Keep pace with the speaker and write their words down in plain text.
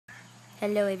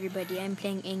Hello everybody, I'm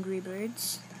playing Angry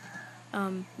Birds.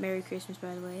 Merry Christmas,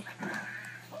 by the way.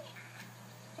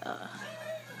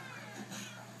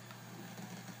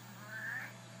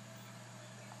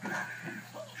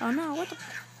 Oh no, what the...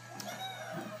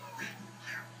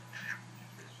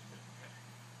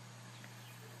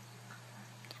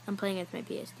 I'm playing with my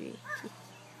ps3.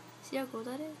 See how cool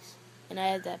that is? And I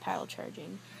have that paddle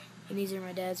charging. And these are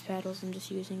my dad's paddles, I'm just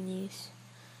using these.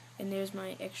 And there's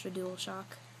my extra dual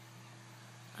shock.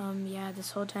 Yeah,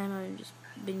 this whole time I've just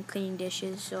been cleaning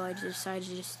dishes, so I decided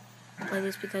to just play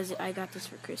this because I got this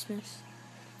for Christmas.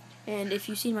 And if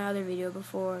you've seen my other video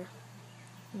before,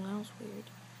 well, that was weird.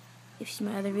 If you've seen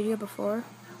my other video before,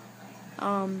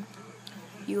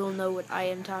 you will know what I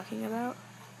am talking about.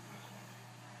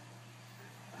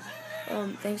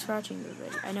 Thanks for watching,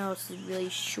 everybody. I know it's really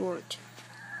short.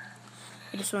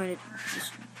 I just wanted to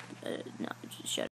just, no, just shut up.